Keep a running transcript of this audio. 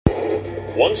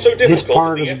One so difficult This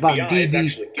part that is the about FBI has D.B.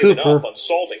 actually given Cooper up on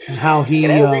solving it. and how he,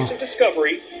 But our recent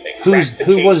discovery who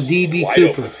case was D.B. wide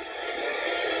Cooper. open.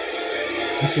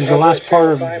 This is the last part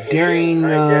of Daring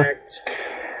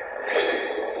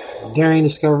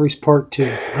Discoveries Part 2.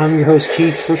 I'm your host,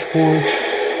 Keith Frischhorn.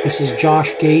 This is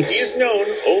Josh Gates. He is known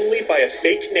only by a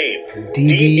fake name,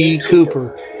 D.B.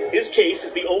 Cooper. His case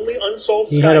is the only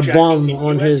unsolved He had a skyjacking bum in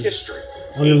on US his history,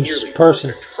 on a his nearly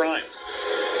person. perfect crime.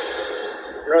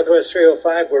 Northwest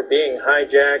 305, we're being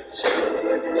hijacked.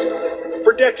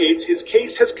 For decades, his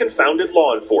case has confounded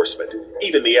law enforcement.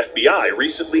 Even the FBI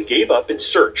recently gave up its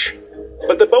search.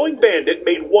 But the Boeing bandit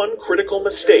made one critical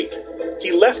mistake.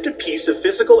 He left a piece of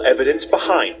physical evidence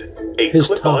behind, His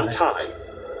clip-on tie.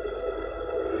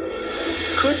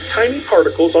 Could tiny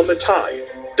particles on the tie,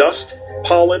 dust,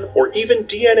 pollen, or even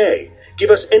DNA, give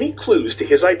us any clues to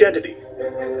his identity?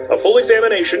 A full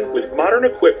examination with modern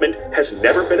equipment has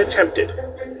never been attempted,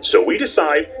 so we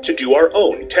decide to do our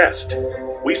own test.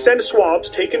 We send swabs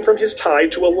taken from his tie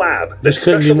to a lab. This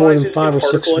couldn't be more than 5 or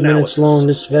 6 minutes long,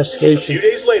 this investigation, A few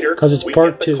days later, because it's we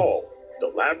part get the 2. call. The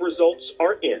lab results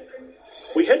are in.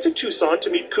 We head to Tucson to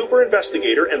meet Cooper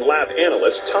investigator and lab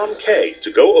analyst Tom Kay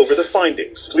to go over the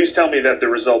findings. Please tell me that the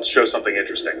results show something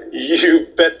interesting. You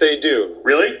bet they do.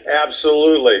 Really?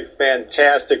 Absolutely.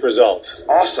 Fantastic results.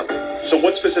 Awesome. So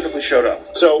what specifically showed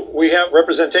up? So we have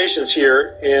representations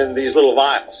here in these little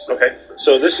vials. Okay.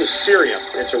 So this is cerium.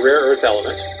 It's a rare earth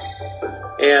element.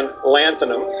 And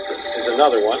lanthanum is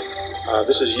another one.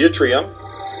 This is yttrium.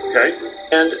 Okay.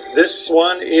 And this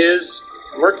one is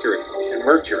mercury. And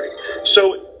mercury.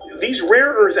 So these rare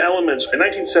earth elements in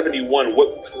 1971,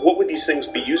 what would these things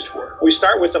be used for? We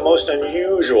start with the most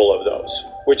unusual of those,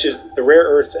 which is the rare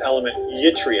earth element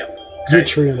yttrium.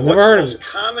 Yttrium, What's never heard the of most it.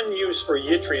 common use for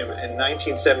yttrium in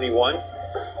 1971?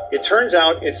 It turns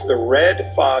out it's the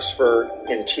red phosphor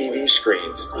in TV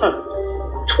screens.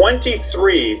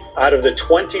 23 out of the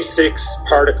 26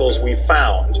 particles we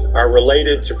found are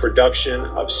related to production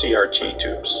of CRT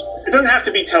tubes. It doesn't have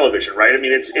to be television, right? I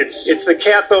mean, it's the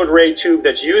cathode ray tube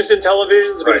that's used in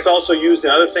televisions, but Right. it's also used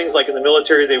in other things, like in the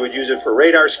military, they would use it for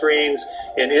radar screens.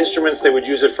 In instruments, they would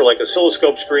use it for like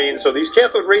oscilloscope screens. So these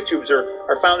cathode ray tubes are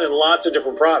found in lots of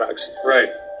different products. right.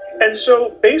 And so,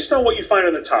 based on what you find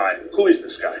on the tie, who is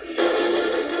this guy?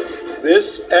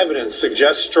 This evidence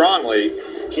suggests strongly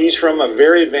he's from a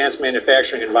very advanced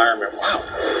manufacturing environment. Wow.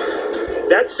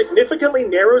 That significantly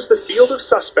narrows the field of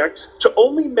suspects to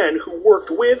only men who worked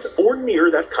with or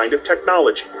near that kind of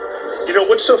technology. You know,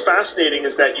 what's so fascinating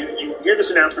is that you hear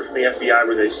this announcement from the FBI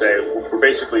where they say, we're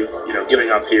basically, giving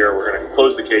up here, we're going to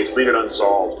close the case, leave it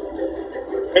unsolved.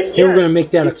 And They were yet, going to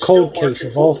make that a it's cold still case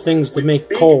of all things to make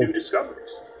big cold. new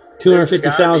discoveries.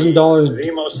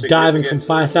 $250,000 diving from significant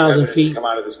 5,000 evidence feet to come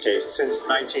out of this case since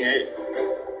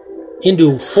 1980.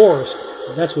 into a forest.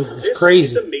 That's what was This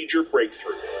crazy. is a major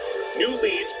breakthrough. New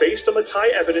leads based on the tie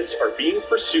evidence are being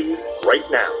pursued right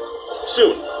now.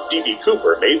 Soon, D.B.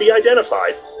 Cooper may be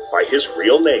identified by his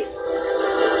real name.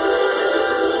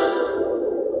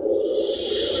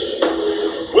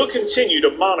 We'll continue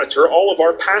to monitor all of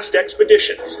our past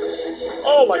expeditions.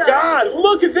 Oh my God,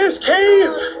 look at this cave!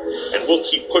 And we'll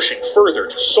keep pushing further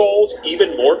to solve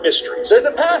even more mysteries. There's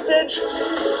a passage!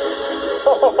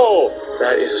 Oh,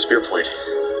 that is a spear point.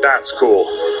 That's cool.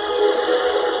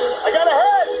 I got a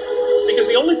head! Because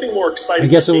the only thing more exciting I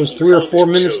guess it than was making 3 or 4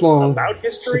 television minutes shows long. about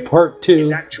history So part 2.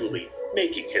 is actually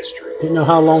making history. Didn't know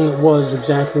how long it was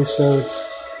exactly, so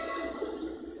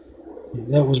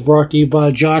that was brought to you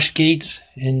by Josh Gates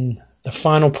in the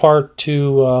final part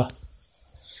to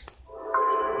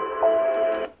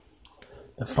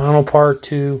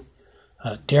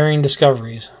Daring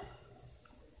Discoveries.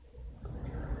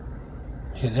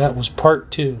 Yeah, that was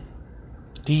part 2.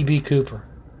 D.B. Cooper.